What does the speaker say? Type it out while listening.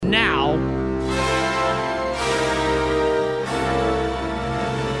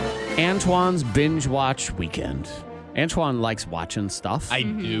Antoine's Binge Watch Weekend. Antoine likes watching stuff. I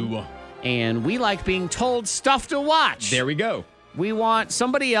do. And we like being told stuff to watch. There we go. We want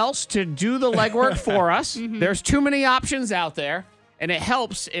somebody else to do the legwork for us. There's too many options out there. And it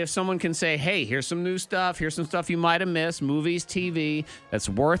helps if someone can say, hey, here's some new stuff. Here's some stuff you might have missed. Movies, TV. That's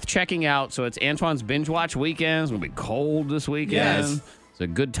worth checking out. So it's Antoine's Binge Watch Weekend. It's going to be cold this weekend. Yes. It's a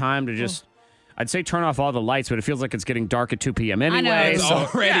good time to just... I'd say turn off all the lights, but it feels like it's getting dark at 2 p.m. anyway. I know. It's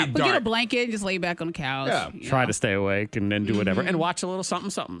already But dark. get a blanket and just lay back on the couch. Yeah. Try to stay awake and then do whatever and watch a little something.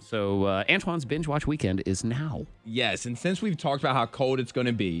 So Antoine's Binge Watch Weekend is now. Yes, and since we've talked about how cold it's going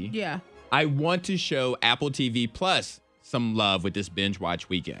to be, Yeah. I want to show Apple TV Plus some love with this Binge Watch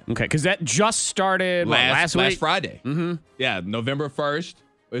Weekend. Okay, because that just started last week? Last Friday. Mm-hmm. Yeah, November 1st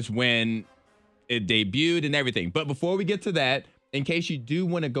is when it debuted and everything. But before we get to that, in case you do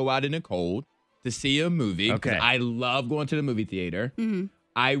want to go out in the cold to see a movie, 'cause I love going to the movie theater.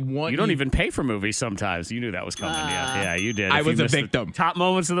 I want You don't even pay for movies sometimes. You knew that was coming. Yeah, you did. I If you was a missed the victim. Top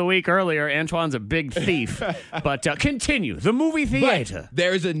moments of the week earlier. Antoine's a big thief. But continue. The movie theater. But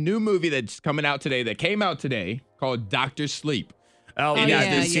there's a new movie that's coming out today that came out today called Dr. Sleep. Oh, It yeah.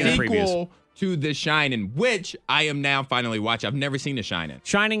 is the Seen the previews. sequel to The Shining, which I am now finally watching. I've never seen The Shining.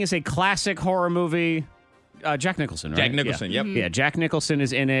 Shining is a classic horror movie. Jack Nicholson, right? Jack Nicholson, yeah. yep. Yeah, Jack Nicholson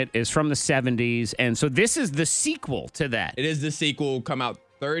is in it, is from the 70s. And so this is the sequel to that. It is the sequel, come out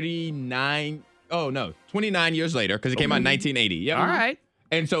 29 years later, because it came out in 1980. Yep. All right.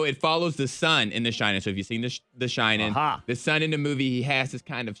 And so it follows the son in The Shining. So if you've seen The Shining, the son in the movie, he has this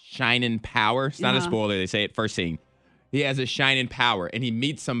kind of shining power. It's not a spoiler. They say it first scene. He has a shining power, and he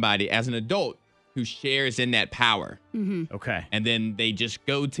meets somebody as an adult who shares in that power. Okay. And then they just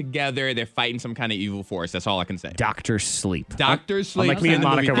go together. They're fighting some kind of evil force. That's all I can say. Dr. Sleep. Dr. Sleep. Like me and in the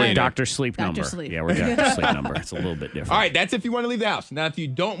movie Monica, we're theater. Dr. Sleep Dr. number. Sleep. Yeah, we're Dr. Sleep number. It's a little bit different. All right, that's if you want to leave the house. Now, if you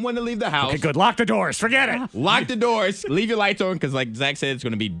don't want to leave the house, Okay, good. Lock the doors. Forget it. lock the doors, leave your lights on, because like Zach said, it's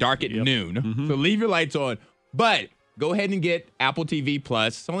going to be dark at noon. So leave your lights on. But go ahead and get Apple TV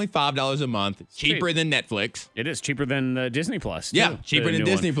Plus. It's only $5 a month. It's cheaper cheap. than Netflix. It is cheaper than Disney Plus. Too, Yeah, cheaper the than new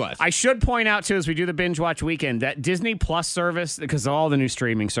Disney one. Plus. I should point out, too, as we do the Binge Watch Weekend, that Disney Plus service, because of all the new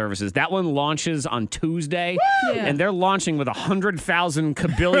streaming services, that one launches on Tuesday. Yeah. And they're launching with 100,000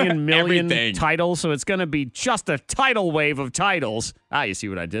 kabillion million Everything. titles. So it's going to be just a tidal wave of titles. You see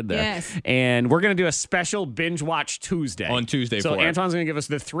what I did there. Yes. And we're going to do a special Binge Watch Tuesday. On Tuesday So for it. Antoine's going to give us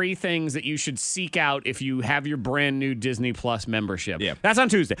the 3 things that you should seek out if you have your brand new Disney Plus membership. Yeah. That's on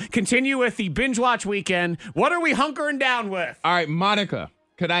Tuesday. Continue with the Binge Watch Weekend. What are we hunkering down with? All right, Monica,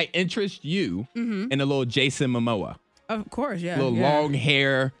 could I interest you in a little Jason Momoa? Of course, yeah. Little long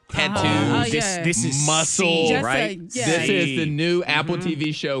hair, tattoos. Oh, This, yeah. this is Muscle, C, Just right? This is the new Apple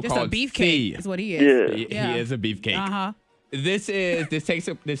TV show Just called a beefcake C. is what he is. He is a beefcake. Uh-huh.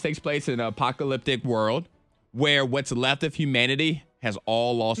 This takes place in an apocalyptic world where what's left of humanity has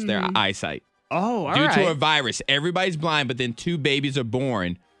all lost their eyesight. Oh, all Due right. to a virus. Everybody's blind, but then 2 babies are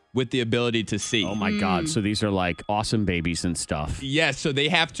born with the ability to see. Oh, my God. So these are like awesome babies and stuff. Yes, so they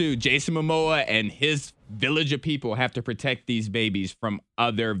have to, Jason Momoa and his village of people have to protect these babies from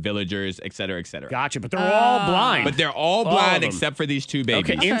other villagers, et cetera, et cetera. Gotcha. But they're all blind. But they're all of blind them. except for these 2 babies.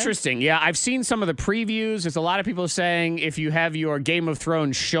 Okay, interesting. Yeah, I've seen some of the previews. There's a lot of people saying if you have your Game of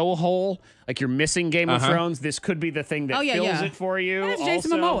Thrones show hole, like you're missing Game of Thrones, this could be the thing that fills it for you. And it's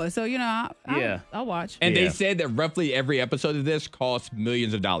Jason also. Momoa, so, I'll watch. And Yeah. they said that roughly every episode of this costs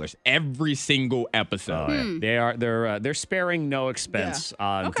millions of dollars. Every single episode. They're sparing no expense.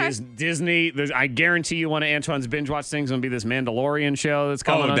 Okay. Disney. I guarantee you one of Antoine's binge watch things is going to be this Mandalorian show that's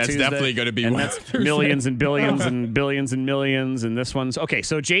coming on that's Tuesday. definitely going to be and one. that's millions and billions and billions and millions. And this one's okay.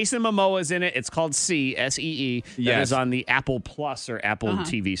 So Jason Momoa's in it. It's called C, S-E-E. That Yes. is on the Apple Plus or Apple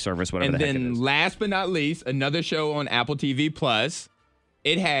TV service, whatever And the heck it then is. last but not least, another show on Apple TV Plus.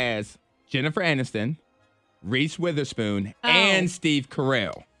 It has Jennifer Aniston, Reese Witherspoon, and Steve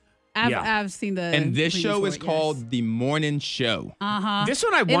Carell. I've seen the And this previews show for is it, called The Morning Show. This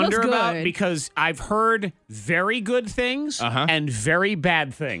one I looks wonder about good. because I've heard very good things and very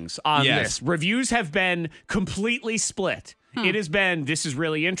bad things on Yes. this. Reviews have been completely split. It has been, this is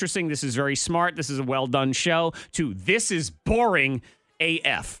really interesting, this is very smart, this is a well-done show, to this is boring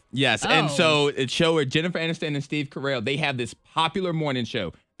AF. Yes, and so it's a show where Jennifer Aniston and Steve Carell, they have this popular morning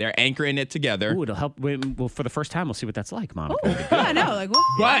show. They're anchoring it together. Ooh, it'll help. Well, for the first time, we'll see what that's like, Monica. Yeah, I know. Like,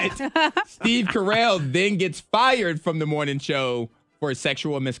 what? But Steve Carell then gets fired from the morning show for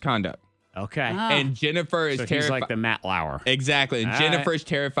sexual misconduct. Okay. And Jennifer is So he's terrified. like the Matt Lauer. Exactly. And All Jennifer's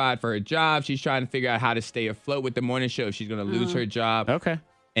terrified for her job. She's trying to figure out how to stay afloat with the morning show. She's going to lose her job. Okay.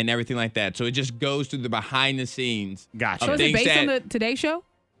 And everything like that. So it just goes through the behind the scenes. Gotcha. So of is it things based on that- the Today Show?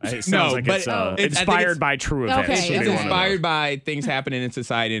 It sounds like it's inspired by true events. Okay. It's inspired by things happening in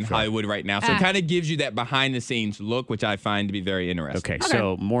society in Hollywood right now. So it kind of gives you that behind-the-scenes look, which I find to be very interesting. Okay,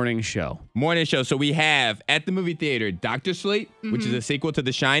 so morning show. Morning show. So we have, at the movie theater, Dr. Sleep, which is a sequel to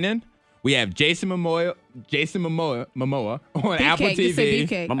The Shining. We have Jason Momoa on Apple Beefcake. TV. Just say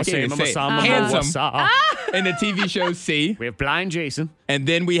Beefcake. Mama say, Mama sa, Handsome. In the TV show C. We have Blind Jason. And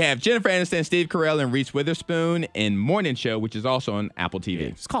then we have Jennifer Aniston, Steve Carell, and Reese Witherspoon in Morning Show, which is also on Apple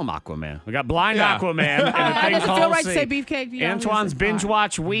TV. Just call him Aquaman. We got Blind Aquaman. And a thing Does it called feel right to C. say Beefcake? Antoine's Binge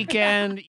Watch Weekend.